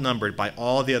significantly outnumbered by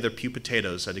all the other pew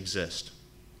potatoes that exist.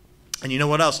 And you know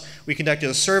what else? We conducted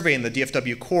a survey in the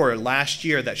DFW Corps last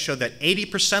year that showed that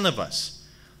 80% of us,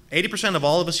 80% of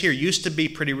all of us here used to be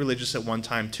pretty religious at one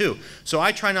time too. So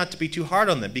I try not to be too hard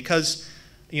on them because,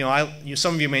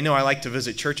 some of you may know I like to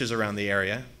visit churches around the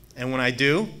area. And when I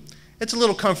do, it's a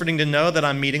little comforting to know that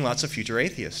I'm meeting lots of future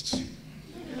atheists.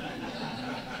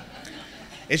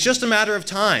 It's just a matter of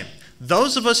time.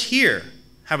 Those of us here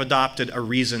have adopted a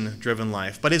reason-driven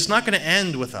life, but it's not going to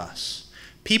end with us.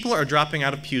 People are dropping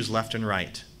out of pews left and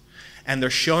right, and they're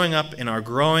showing up in our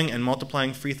growing and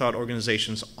multiplying freethought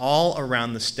organizations all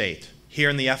around the state, here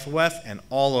in the FOF and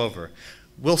all over.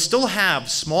 We'll still have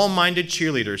small-minded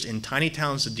cheerleaders in tiny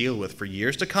towns to deal with for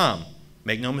years to come,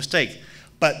 make no mistake,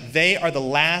 but they are the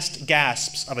last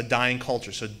gasps of a dying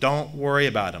culture, so don't worry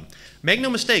about them. Make no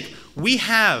mistake, we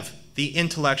have the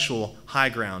intellectual high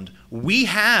ground. We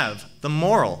have the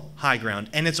moral high ground,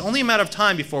 and it's only a matter of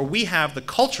time before we have the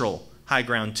cultural high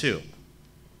ground too.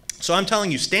 So I'm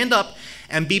telling you, stand up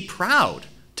and be proud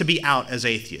to be out as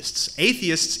atheists.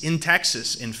 Atheists in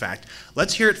Texas, in fact.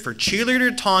 Let's hear it for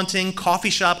cheerleader taunting, coffee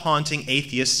shop haunting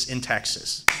atheists in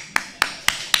Texas.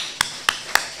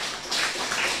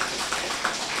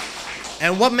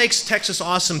 And what makes Texas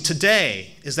awesome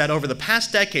today is that over the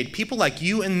past decade, people like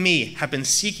you and me have been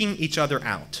seeking each other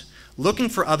out, looking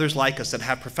for others like us that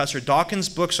have Professor Dawkins'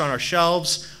 books on our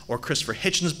shelves or Christopher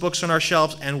Hitchens' books on our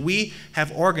shelves, and we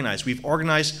have organized. We've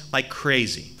organized like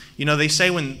crazy. You know, they say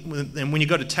when you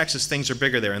go to Texas, things are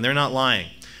bigger there, and they're not lying.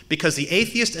 Because the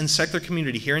atheist and secular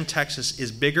community here in Texas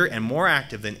is bigger and more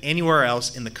active than anywhere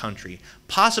else in the country,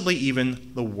 possibly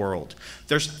even the world.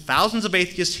 There's thousands of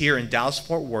atheists here in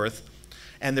Dallas-Fort Worth,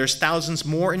 and there's thousands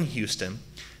more in Houston.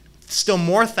 Still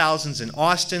more thousands in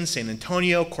Austin, San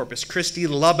Antonio, Corpus Christi,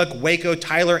 Lubbock, Waco,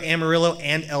 Tyler, Amarillo,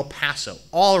 and El Paso,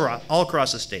 all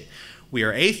across the state. We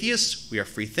are atheists, we are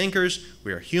free thinkers,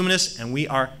 we are humanists, and we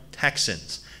are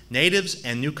Texans, natives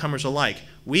and newcomers alike.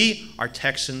 We are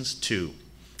Texans too.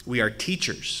 We are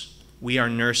teachers, we are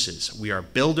nurses, we are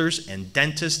builders and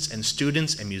dentists and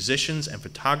students and musicians and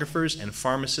photographers and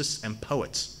pharmacists and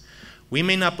poets. We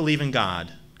may not believe in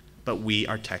God, but we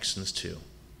are Texans too.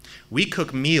 We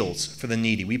cook meals for the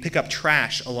needy. We pick up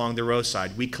trash along the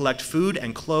roadside. We collect food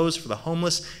and clothes for the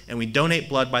homeless, and we donate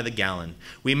blood by the gallon.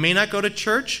 We may not go to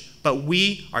church, but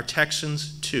we are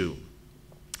Texans too.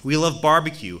 We love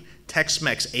barbecue,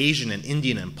 Tex-Mex, Asian and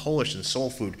Indian and Polish and soul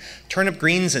food, turnip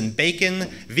greens and bacon,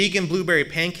 vegan blueberry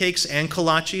pancakes and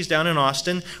kolaches down in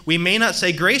Austin. We may not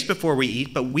say grace before we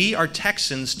eat, but we are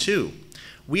Texans too.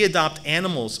 We adopt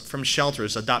animals from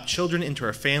shelters, adopt children into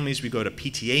our families. We go to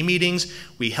PTA meetings,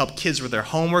 we help kids with their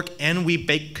homework, and we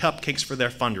bake cupcakes for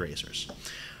their fundraisers.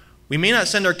 We may not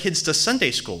send our kids to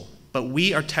Sunday school, but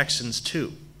we are Texans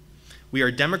too. We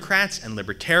are Democrats and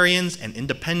libertarians and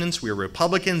independents. We are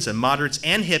Republicans and moderates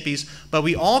and hippies, but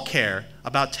we all care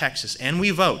about Texas, and we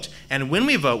vote. And when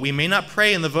we vote, we may not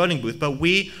pray in the voting booth, but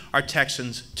we are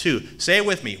Texans too. Say it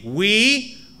with me.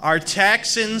 We are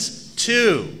Texans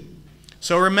too.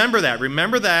 So remember that.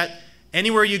 Remember that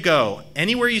anywhere you go,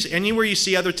 anywhere you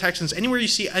see other Texans, anywhere you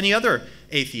see any other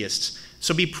atheists.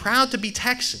 So be proud to be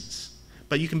Texans,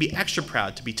 but you can be extra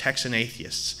proud to be Texan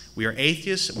atheists. We are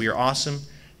atheists, we are awesome,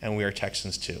 and we are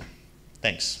Texans too.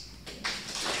 Thanks.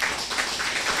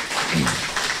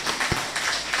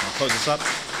 I'll close this up.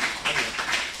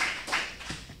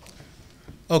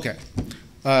 Okay.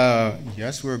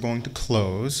 Yes, we're going to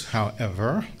close.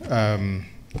 However, all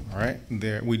right,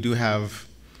 we do have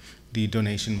the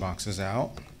donation boxes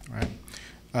out. All right.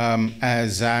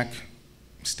 As Zach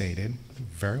stated,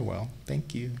 very well,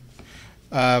 thank you.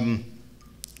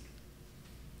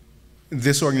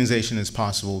 This organization is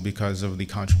possible because of the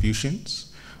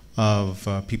contributions of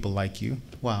people like you.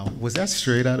 Wow, was that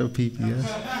straight out of PPS?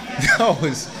 No,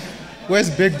 where's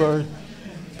Big Bird?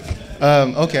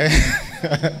 Okay.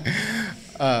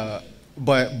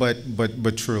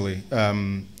 But truly,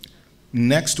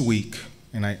 next week,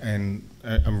 and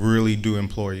I really do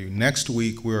implore you, next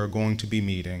week we are going to be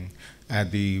meeting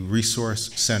at the Resource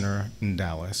Center in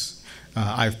Dallas.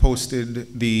 I've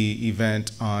posted the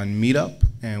event on Meetup,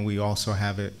 and we also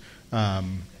have it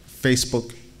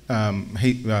Facebook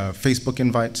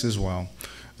invites as well.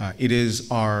 It is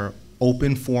our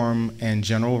open forum and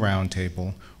general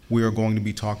roundtable. We are going to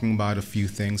be talking about a few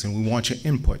things, and we want your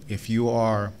input. If you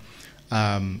are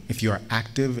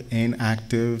active,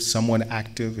 inactive, somewhat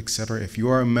active, etc., if you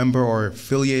are a member or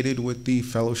affiliated with the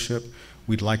fellowship,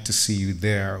 we'd like to see you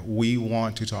there. We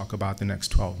want to talk about the next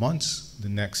 12 months, the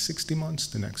next 60 months,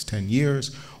 the next 10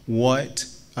 years, what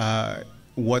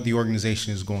the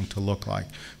organization is going to look like.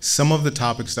 Some of the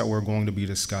topics that we're going to be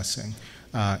discussing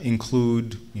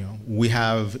include, we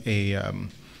have a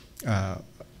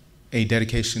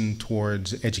dedication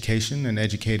towards education and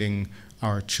educating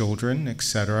our children,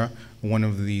 etc. One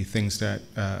of the things that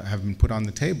have been put on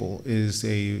the table is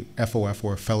a FOF,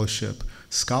 or Fellowship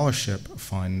Scholarship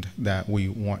Fund, that we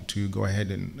want to go ahead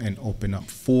and open up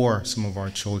for some of our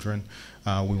children.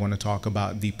 We want to talk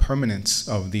about the permanence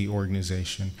of the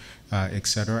organization,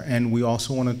 etc. And we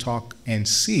also want to talk and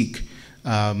seek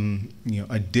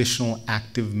additional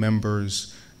active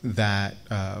members that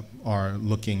are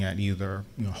looking at either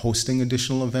hosting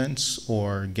additional events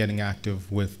or getting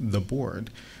active with the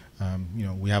board.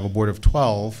 We have a board of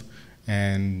 12,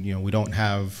 and we don't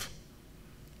have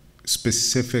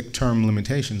specific term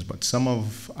limitations, but some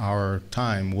of our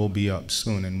time will be up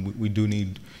soon, and we do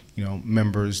need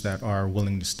members that are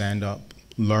willing to stand up,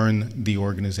 learn the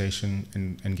organization,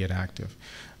 and get active.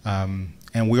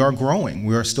 And we are growing.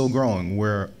 We are still growing.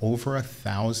 We're over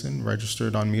 1,000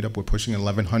 registered on Meetup. We're pushing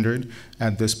 1,100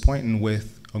 at this point, and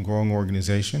with a growing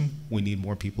organization, we need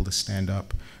more people to stand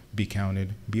up, be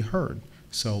counted, be heard.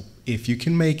 So if you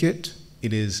can make it,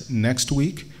 it is next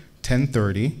week,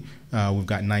 10:30. We've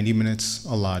got 90 minutes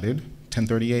allotted,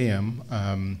 10:30 a.m.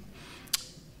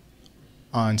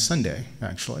 On Sunday,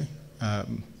 actually.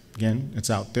 Again, it's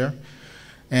out there.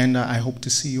 And I hope to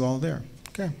see you all there.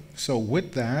 Okay, so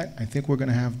with that, I think we're going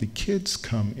to have the kids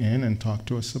come in and talk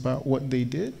to us about what they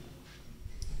did.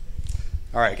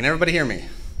 All right, can everybody hear me?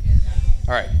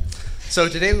 All right, so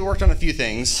today we worked on a few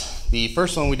things. The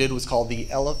first one we did was called the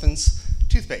elephant's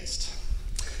toothpaste.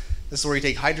 This is where you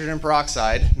take hydrogen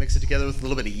peroxide, mix it together with a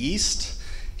little bit of yeast,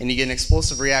 and you get an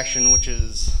explosive reaction, which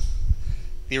is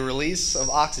the release of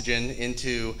oxygen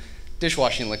into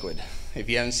dishwashing liquid. If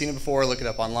you haven't seen it before, look it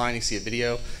up online, you see a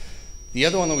video. The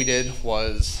other one that we did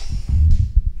was,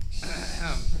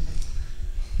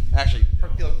 actually,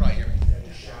 people probably hear me.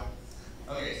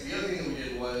 Okay, so the other thing that we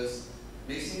did was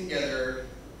mixing together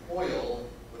oil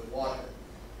with water.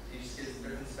 It just gives the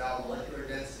difference about molecular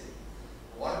density.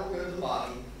 The water will go to the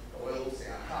bottom, the oil will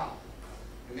stay on top.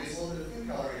 We mix a little bit of food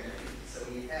coloring in it, so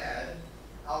when you add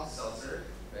Alka-Seltzer,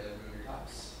 then it'll move your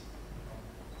tops.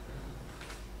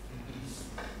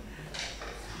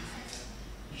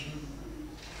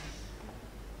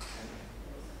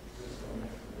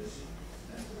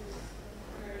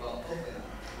 Well, hopefully not.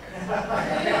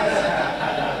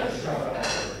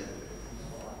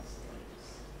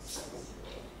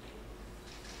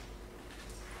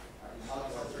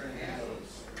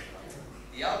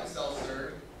 The Alka-Seltzer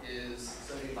is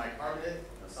sodium bicarbonate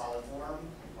in a solid form.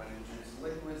 When introduced to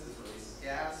liquids, this releases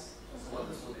gas. So what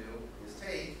this will do is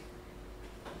take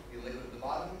the liquid at the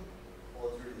bottom, pull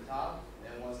it through to the top,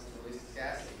 and then once it releases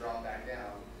gas, it drop back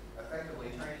down,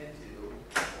 effectively turning it into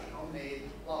a homemade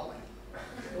lava lamp.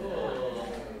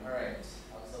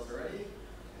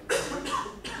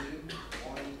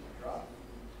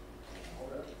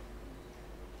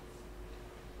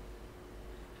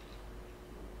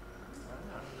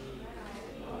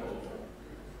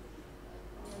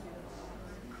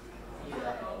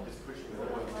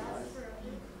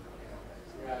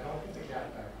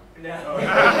 No.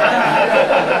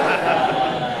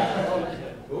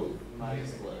 Might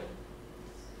explode.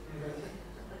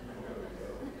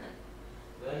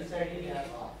 Let me start getting that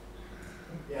off.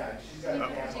 Yeah, she's got a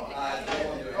cap on. It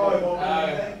won't do it. Oh, it won't do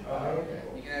anything? Oh, okay.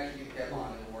 You can actually keep the cap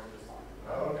on and it'll work just fine.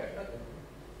 Oh, okay.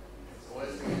 So what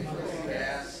it's doing is releasing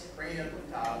gas, bringing it up to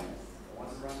the top.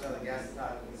 Once it runs out of the gas at the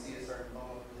top, you can see it starting to foam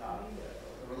up at the top.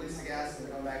 So release the gas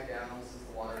and come back down since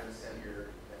the water is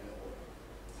heavier than the oil.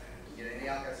 You get any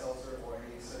Alka-Seltzer or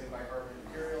any sodium bicarbonate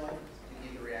material to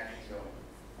keep the reaction going.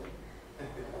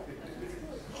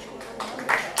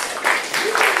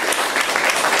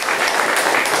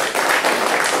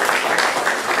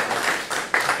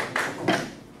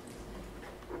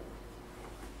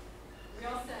 We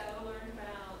also learned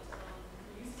about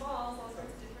used balls, all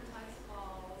sorts of different types of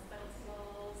balls, bouncy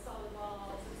balls, solid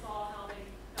balls, and saw how they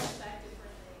bounce back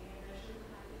differently and measured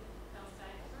how they bounce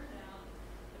back. It turned out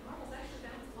the marbles actually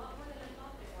bounce a lot more than I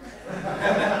thought they were.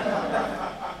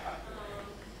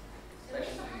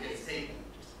 Especially when it gets taken.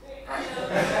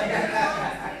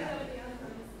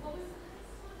 What was the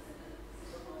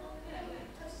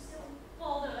last one?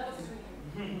 Well, no, that was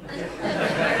dream.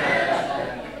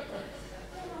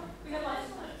 We had lots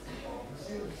of fun.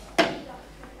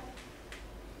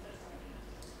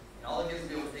 And all it gives will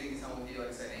be able to take these home with you, like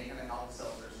I said, any kind of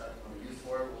Alka-Seltzer stuff you want to use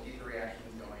for it will keep the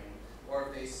reactions going. Or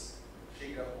if they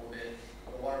shake it up a little bit,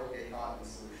 the water will get caught in the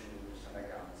solution and just come back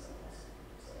down and stuff else.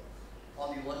 So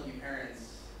all the lucky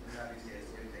parents who have these kids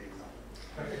will get to take these home.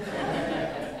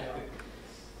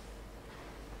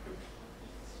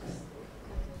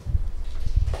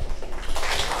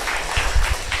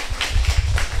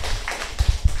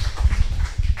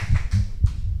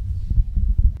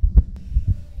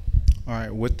 All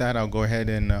right, with that, I'll go ahead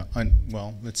and,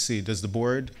 well, let's see. Does the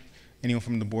board, anyone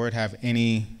from the board have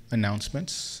any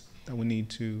announcements that we need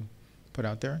to put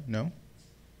out there? No?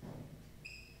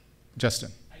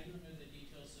 Justin? I don't know the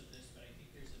details of this, but I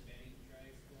think there's a betting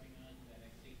drive going on that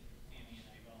I think Tammy and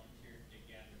I volunteered to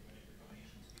gather whatever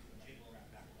donations people table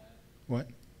wrap after that. What?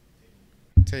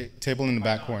 Table in the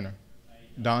back corner.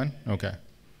 Don? Okay.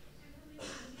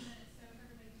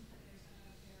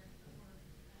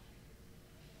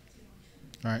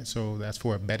 All right, so that's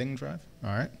for a betting drive.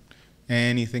 All right.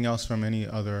 Anything else from any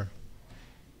other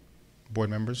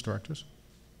board members, directors?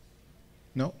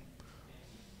 No?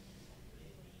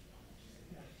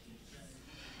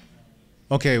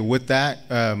 Okay, with that,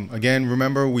 again,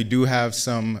 remember we do have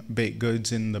some baked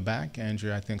goods in the back.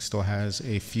 Andrea, I think, still has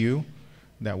a few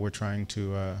that we're trying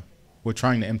to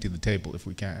empty the table if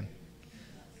we can.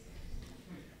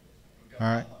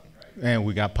 All right. And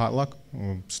we got potluck.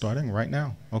 We're starting right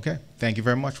now. Okay. Thank you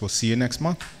very much. We'll see you next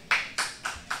month.